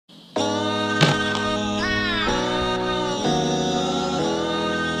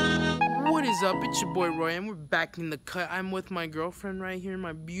is up? It's your boy Roy, and we're back in the cut. I'm with my girlfriend right here,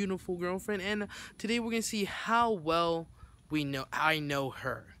 my beautiful girlfriend, and today we're gonna see how well I know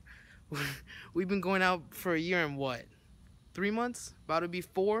her. We've been going out for a year and what? 3 months? About to be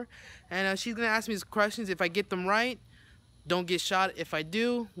 4. And she's gonna ask me these questions. If I get them right, don't get shot. If I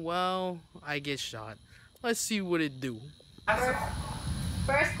do, well, I get shot. Let's see what it do.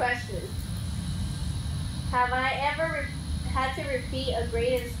 First question. Have I ever had to repeat a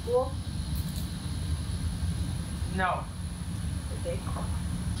grade in school? No. Okay.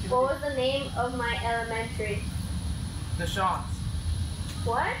 What was the name of my elementary? The Shawns.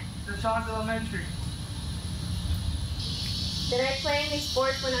 What? The Shawns Elementary. Did I play any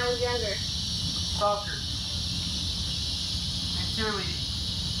sports when I was younger? Soccer. And cheerleading.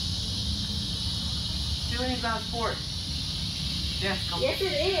 Cheerleading's not a sport. Yes, it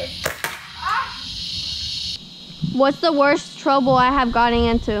is. Ah! What's the worst trouble I have gotten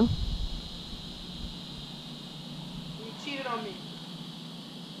into? You cheated on me.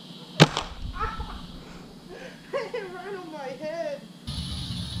 It hit right on my head.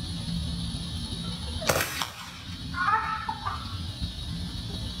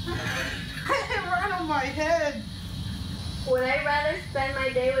 It hit right on my head. Would I rather spend my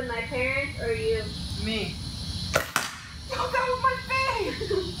day with my parents or you? Me. Yo, that was my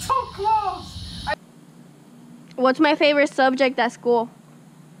face! So close! What's my favorite subject at school?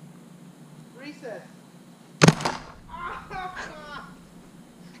 Recess.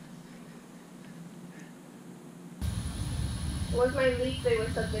 What's my least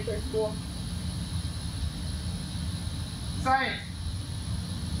favorite subject at school? Science.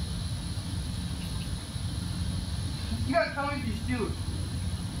 You gotta tell me if you shoot.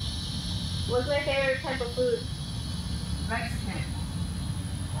 What's my favorite type of food? Mexican.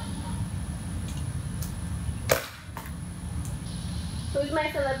 Who's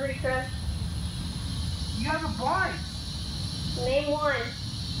my celebrity crush? You have a blind. Name one.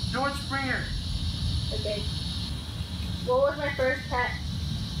 George Springer. Okay. What was my first pet?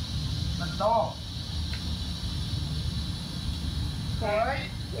 A dog. Alright?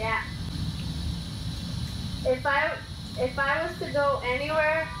 Yeah. If I was to go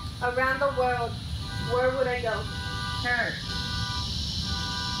anywhere around the world, where would I go? Paris.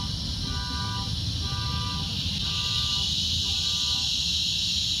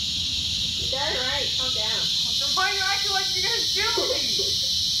 You got it right. Calm down. Why are you acting like you're gonna shoot me?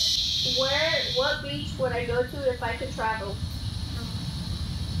 What beach would I go to if I could travel?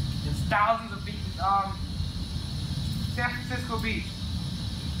 There's thousands of beaches. San Francisco Beach.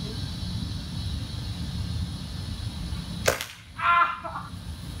 Ah!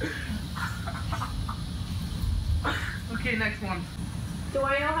 Okay, next one. Do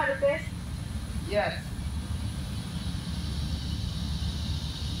I know how to fish? Yes.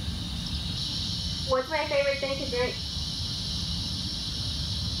 What's my favorite thing to drink?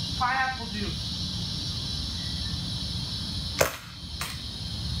 Pineapple juice.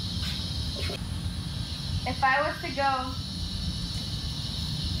 If I was to go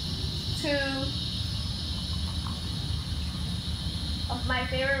to my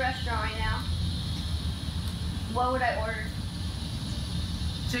favorite restaurant right now, what would I order?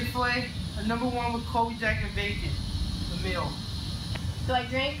 Chick-fil-A, a #1 with Kobe Jack and bacon. The meal. Do I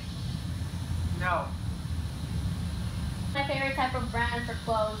drink? No. My favorite type of brand for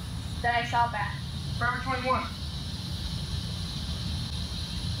clothes that I shop at. Forever 21.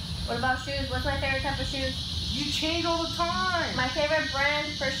 What about shoes? What's my favorite type of shoes? You change all the time. My favorite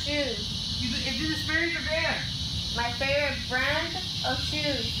brand for shoes. If you just Sperry's your van. My favorite brand of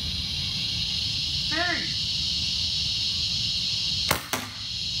shoes. Sperry's.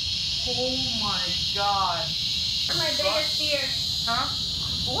 Oh my God. What's my biggest fear? Huh?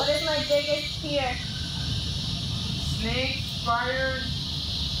 What is my biggest fear? Snakes, spiders,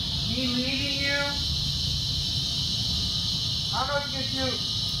 me leaving you. I don't know if you can shoot.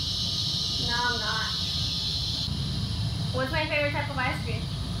 No, I'm not. What's my favorite type of ice cream?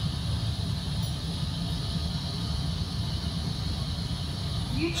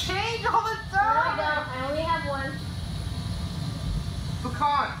 You change all the No, I time. don't. I only have one.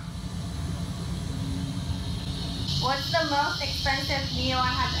 Pecan. What's the most expensive meal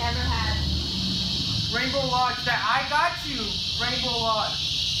I have ever had? Rainbow Lodge. That I got you. Rainbow Lodge.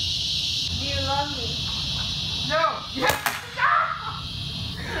 Do you love me? No. Yes.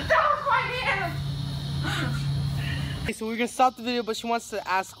 That was my hand. Okay, so we're gonna stop the video, but she wants to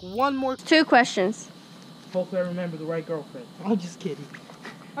ask one more. 2 questions. Hopefully I remember the right girlfriend. I'm just kidding.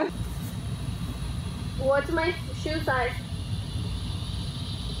 What's my shoe size?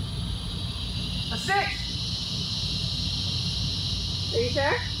 A 6. Are you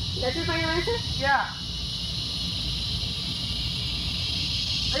sure? That's your final answer? Yeah.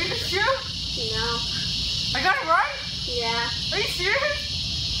 Are you sure? No. I got it right? Yeah. Are you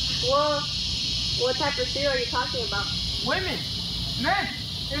serious? Well, what type of shoe are you talking about? Women. Men.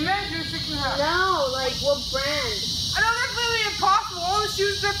 In men's shoes, 6.5. No, like what brand? I know that's literally impossible. All the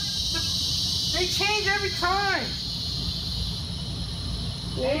shoes, they change every time.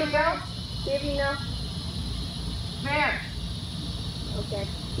 Name a brand. See if you know. Man. Okay.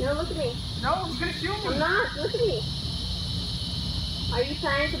 No, look at me. No, he's gonna shoot me. I'm not. Look at me. Are you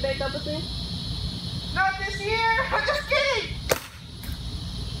planning to break up with me? Not this year. I'm just kidding.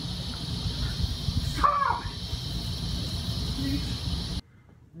 Stop.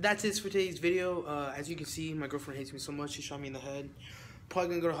 That's it for today's video. As you can see, my girlfriend hates me so much. She shot me in the head. Probably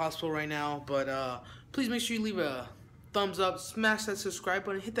gonna go to the hospital right now. But please make sure you leave a thumbs up, smash that subscribe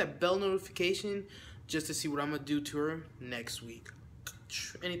button, hit that bell notification just to see what I'm gonna do to her next week.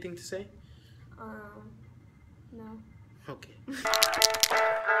 Anything to say? No. Okay.